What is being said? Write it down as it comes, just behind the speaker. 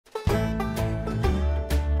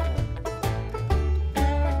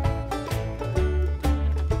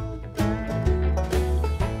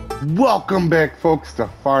Welcome back, folks, to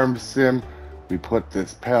Farm Sim. We put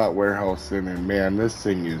this pallet warehouse in, and man, this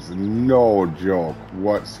thing is no joke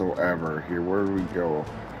whatsoever. Here, where do we go?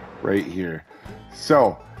 Right here.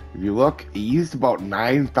 So, if you look, it used about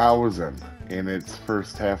 9,000 in its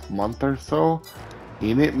first half month or so,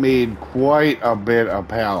 and it made quite a bit of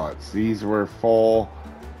pallets. These were full,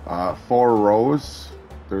 4 rows.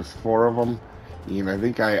 There's 4 of them, and I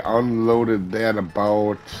think I unloaded that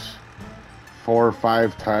about 4 or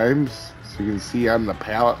 5 times. So you can see on the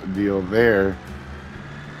pallet deal there,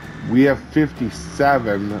 we have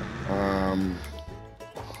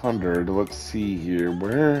 5,700. Let's see here,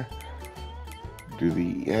 where do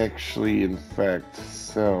they actually in fact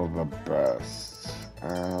sell the best?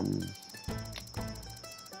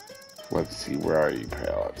 Let's see, where are you?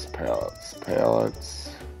 Pallets.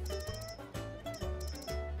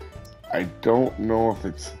 I don't know if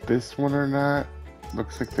it's this one or not.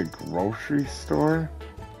 Looks like the grocery store.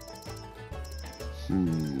 I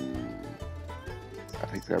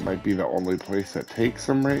think that might be the only place that takes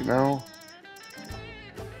them right now.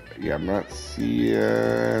 Yeah, I'm not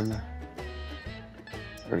seeing.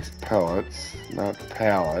 There's pellets, not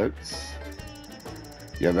pallets.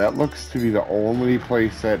 Yeah, that looks to be the only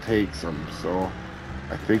place that takes them. So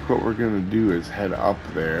I think what we're gonna do is head up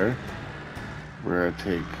there. We're gonna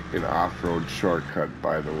take an off-road shortcut,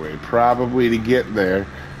 by the way, probably to get there.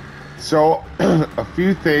 So, a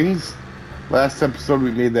few things. Last episode we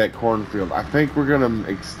made that cornfield. I think we're gonna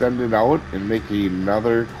extend it out and make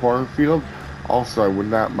another cornfield. Also, I would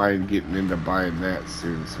not mind getting into buying that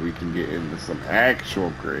soon so we can get into some actual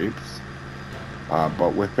grapes.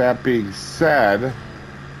 But with that being said,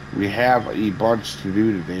 we have a bunch to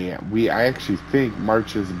do today. I actually think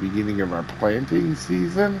March is the beginning of our planting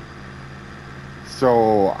season.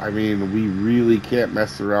 So, I mean, we really can't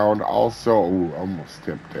mess around. Also, ooh, almost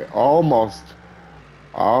tipped it. Almost.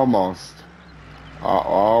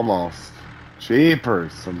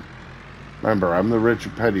 Jeepers. Remember, I'm the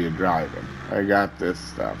Richard Petty of driving. I got this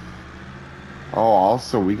stuff. Oh,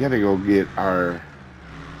 also, we gotta go get our...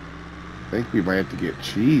 I think we might have to get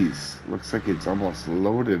cheese. Looks like it's almost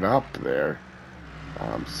loaded up there.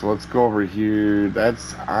 So let's go over here.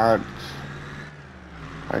 That's on...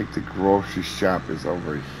 I think the grocery shop is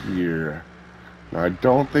over here. Now, I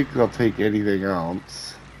don't think they'll take anything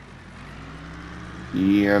else.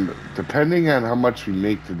 And depending on how much we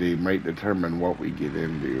make today might determine what we get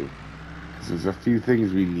into. Because there's a few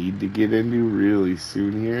things we need to get into really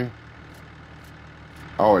soon here.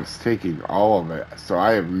 Oh, it's taking all of it. So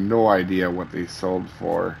I have no idea what they sold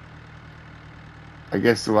for. I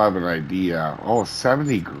guess they'll have an idea. Oh,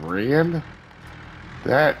 70 grand?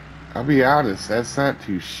 That... I'll be honest, that's not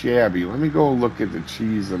too shabby. Let me go look at the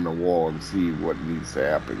cheese on the wall and see what needs to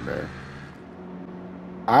happen there.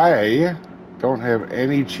 I don't have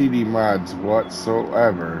any cheaty mods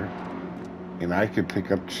whatsoever, and I can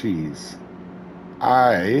pick up cheese.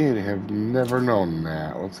 I have never known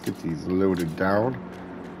that. Let's get these loaded down.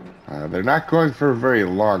 They're not going for a very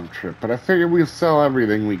long trip, but I figure we'll sell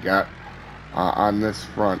everything we got on this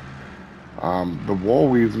front. The wool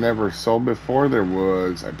we've never sold before. There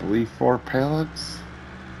was, I believe, 4 pallets.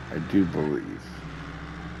 I do believe.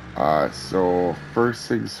 So first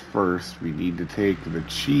things first, we need to take the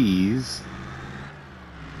cheese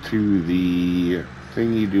to the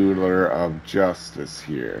thingy doodler of justice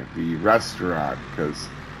here, the restaurant, because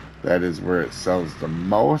that is where it sells the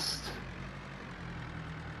most.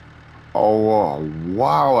 Oh,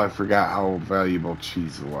 wow, I forgot how valuable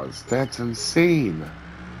cheese was. That's insane.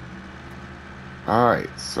 Alright,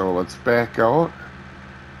 so let's back out.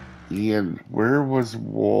 And where was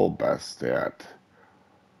wool best at?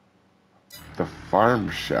 The farm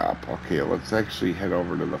shop. Okay, let's actually head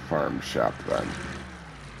over to the farm shop then.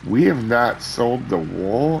 We have not sold the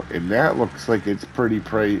wool, and that looks like it's pretty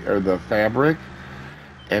pricey, or the fabric,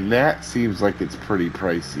 and that seems like it's pretty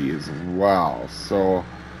pricey as well. So,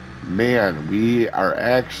 man, we are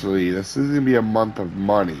actually, this is going to be a month of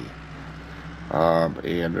money.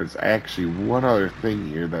 And there's actually one other thing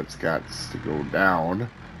here that's got to go down.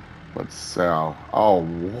 Let's sell. Oh,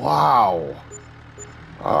 wow.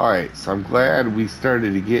 Alright, so I'm glad we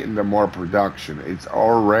started to get into more production. It's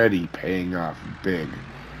already paying off big.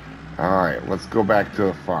 Alright, let's go back to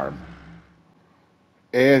the farm.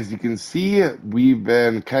 As you can see, we've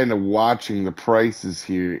been kind of watching the prices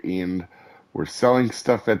here, and we're selling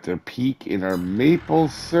stuff at their peak, in our maple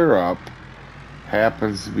syrup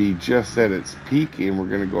happens to be just at its peak, and we're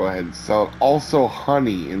going to go ahead and sell it. Also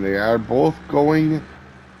honey, and they are both going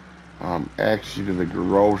actually to the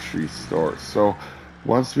grocery store. So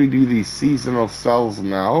once we do these seasonal sells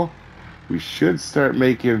now, we should start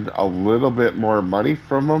making a little bit more money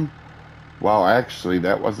from them. Well, actually,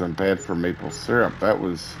 that wasn't bad for maple syrup. That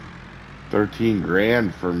was 13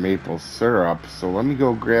 grand for maple syrup. So let me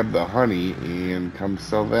go grab the honey and come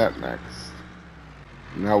sell that next.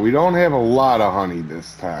 Now, we don't have a lot of honey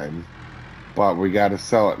this time, but we got to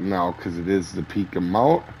sell it now because it is the peak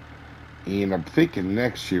amount. And I'm thinking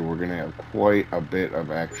next year we're going to have quite a bit of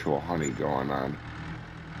actual honey going on.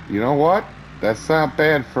 You know what? That's not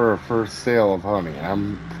bad for a first sale of honey.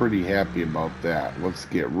 I'm pretty happy about that. Let's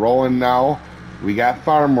get rolling now. We got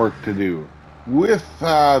farm work to do. With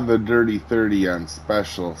the Dirty 30 on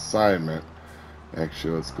special assignment.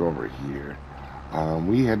 Actually, let's go over here.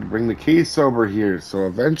 We had to bring the case over here. So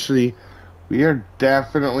eventually, we are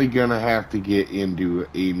definitely going to have to get into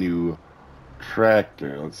a new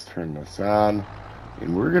tractor. Let's turn this on.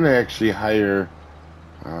 And we're going to actually hire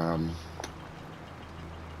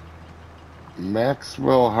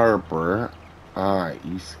Maxwell Harper. Alright,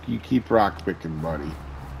 you keep rock picking, buddy.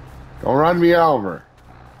 Don't run me over.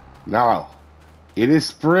 Now, it is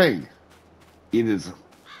spring. It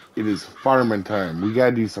is farming time. We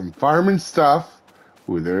gotta do some farming stuff.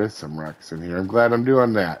 Ooh, there is some rocks in here. I'm glad I'm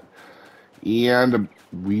doing that. And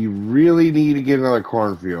we really need to get another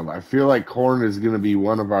cornfield. I feel like corn is going to be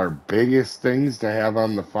one of our biggest things to have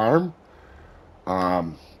on the farm.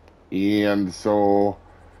 And so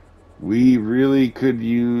we really could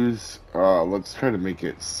use, let's try to make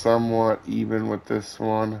it somewhat even with this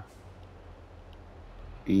one.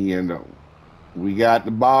 And we got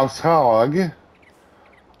the boss hog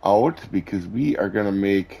out because we are going to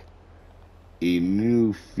make a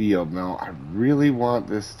new field. Now, I really want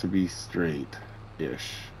this to be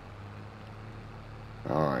straight-ish.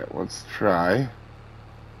 Alright, let's try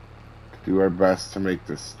to do our best to make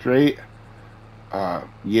this straight.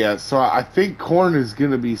 Yeah, so I think corn is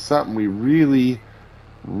going to be something we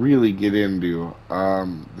really get into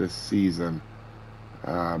this season.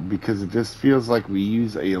 Because it just feels like we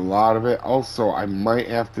use a lot of it. Also, I might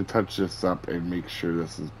have to touch this up and make sure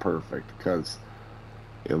this is perfect because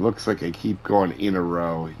it looks like I keep going in a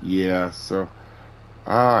row. Yeah, so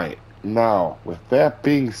alright. Now, with that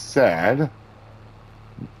being said,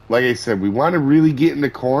 like I said, we want to really get into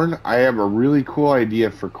corn. I have a really cool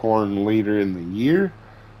idea for corn later in the year.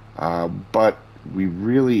 But we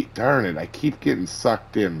really, darn it, I keep getting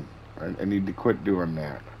sucked in. I need to quit doing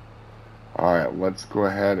that. Alright, let's go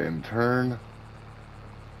ahead and turn.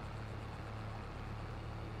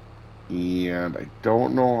 And I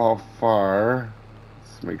don't know how far.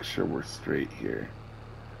 Let's make sure we're straight here.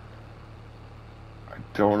 I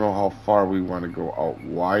don't know how far we want to go out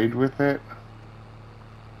wide with it.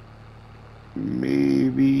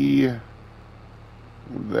 Maybe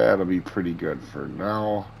that'll be pretty good for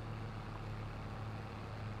now.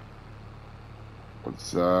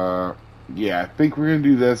 Let's, yeah, I think we're going to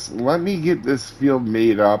do this. Let me get this field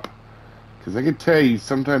made up. Because I can tell you,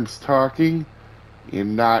 sometimes talking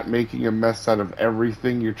and not making a mess out of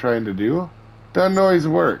everything you're trying to do doesn't always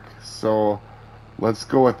work. So let's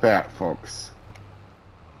go with that, folks.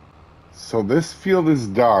 So this field is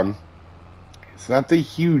done. It's not the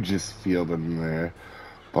hugest field in there,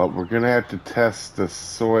 but we're going to have to test the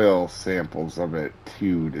soil samples of it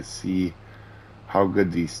too to see how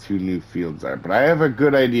good these two new fields are. But I have a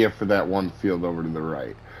good idea for that one field over to the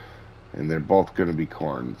right, and they're both going to be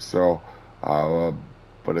corn. So,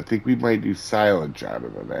 but I think we might do silage out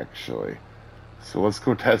of it actually. So let's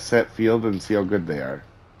go test that field and see how good they are.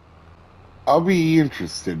 I'll be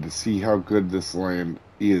interested to see how good this land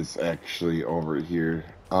is actually over here.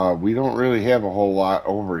 We don't really have a whole lot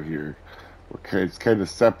over here. It's kind of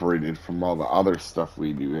separated from all the other stuff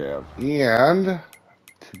we do have. And,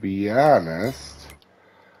 to be honest,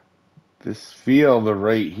 this field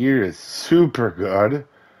right here is super good.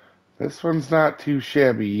 This one's not too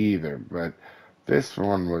shabby either, but this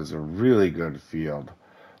one was a really good field.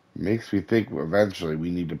 Makes me think eventually we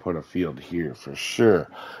need to put a field here for sure.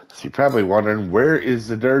 So you're probably wondering, where is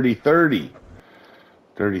the Dirty 30?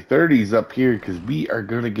 Dirty 30 is up here because we are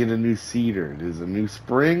going to get a new seeder. It is a new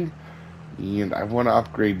spring, and I want to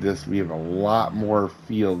upgrade this. We have a lot more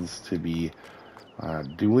fields to be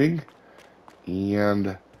doing,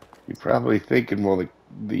 and you're probably thinking, well,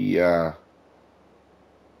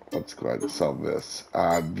 let's go ahead and sell this.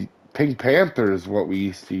 The Pink Panther is what we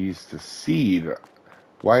used to use to seed.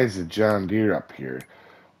 Why is the John Deere up here?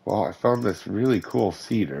 Well, I found this really cool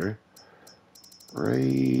seeder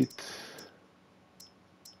right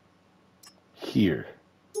here.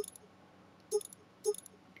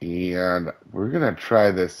 And we're going to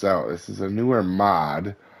try this out. This is a newer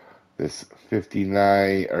mod. This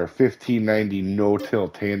 59 or 1590 no-till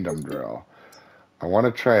tandem drill. I want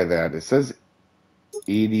to try that. It says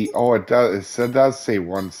 80. Oh, it does. It does say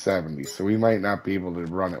 170, so we might not be able to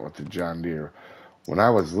run it with the John Deere. When I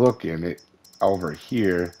was looking it over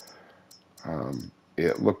here,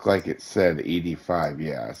 it looked like it said 85.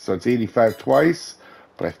 Yeah, so it's 85 twice,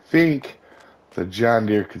 but I think the John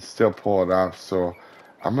Deere could still pull it off. So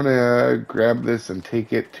I'm gonna grab this and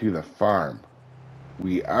take it to the farm.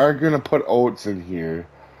 We are gonna put oats in here.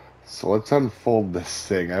 So let's unfold this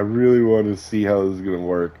thing. I really want to see how this is gonna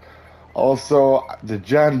work. Also, the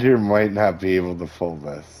John Deere might not be able to pull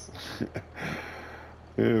this.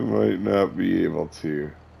 It might not be able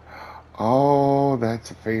to. Oh,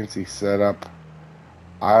 that's a fancy setup.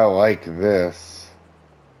 I like this.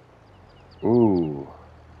 Ooh.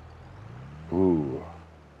 Ooh.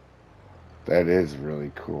 That is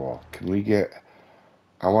really cool. Can we get...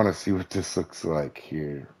 I want to see what this looks like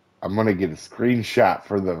here. I'm going to get a screenshot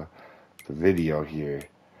for the video here.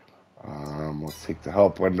 Let's take the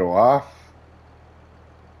help window off.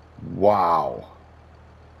 Wow.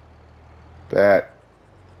 That...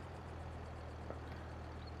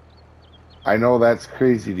 I know that's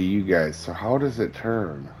crazy to you guys. So how does it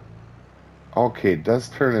turn? Okay, it does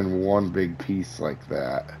turn in one big piece like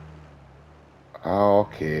that. Oh,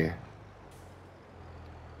 okay.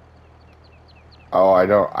 Oh, I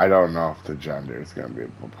don't know if the John Deere is gonna be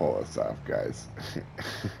able to pull this off, guys.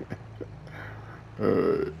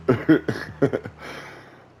 I'm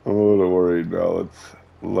a little worried now. Let's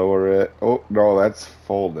lower it. Oh no, let's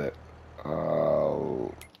fold it. I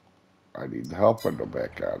need the help window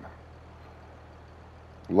back on.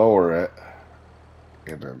 Lower it,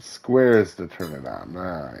 and then squares to turn it on.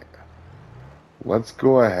 All right. Let's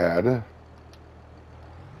go ahead.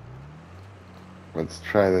 Let's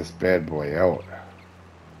try this bad boy out.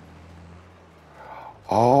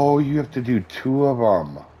 Oh, you have to do two of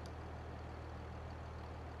them.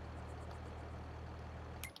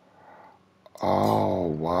 Oh,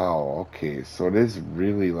 wow. Okay, so it is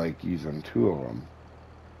really like using two of them.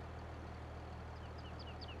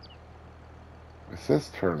 It says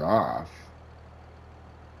turn off.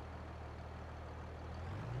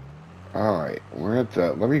 Alright, we're at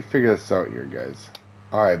the... Let me figure this out here, guys.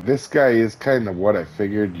 Alright, this guy is kind of what I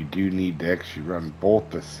figured. You do need to actually run both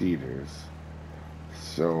the seeders.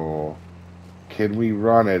 So, can we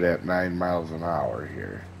run it at 9 miles an hour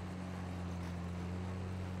here?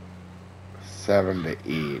 7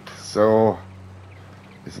 to 8. So,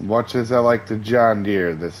 as much as I like the John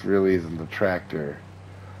Deere, this really isn't the tractor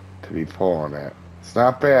to be pulling it. It's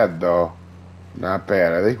not bad, though. Not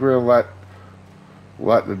bad. I think we're going to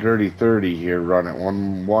let the Dirty 30 here run it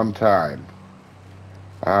one time.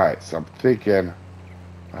 Alright, so I'm thinking,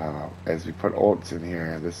 as we put oats in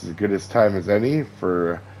here, this is as good as time as any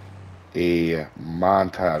for a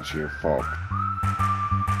montage here, folks.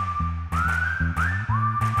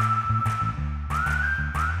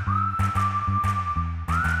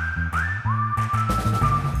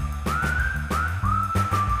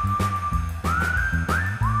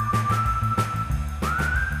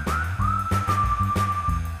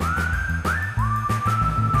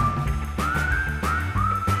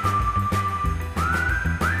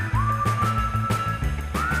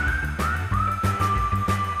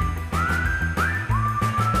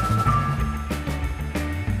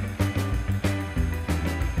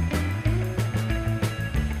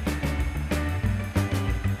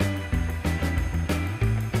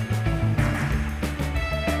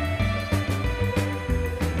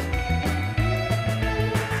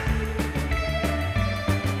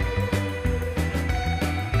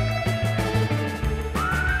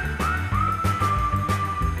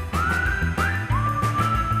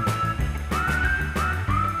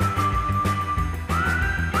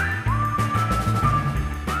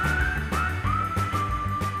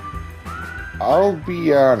 I'll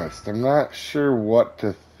be honest, I'm not sure what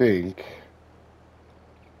to think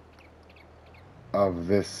of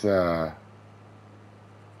this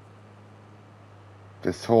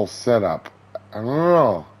this whole setup. I don't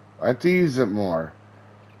know. I have to use it more.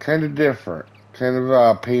 Kind of different. Kind of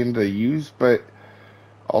a pain to use, but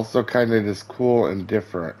also kind of just cool and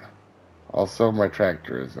different. Also, my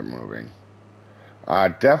tractor isn't moving.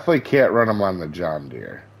 Definitely can't run them on the John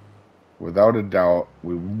Deere. Without a doubt,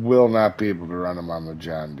 we will not be able to run them on the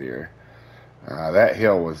John Deere. That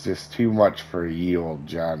hill was just too much for a ye old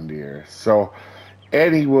John Deere. So,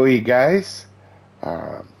 anyway, guys,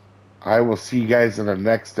 I will see you guys in the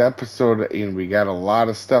next episode. And we got a lot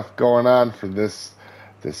of stuff going on for this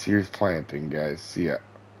year's planting, guys. See ya.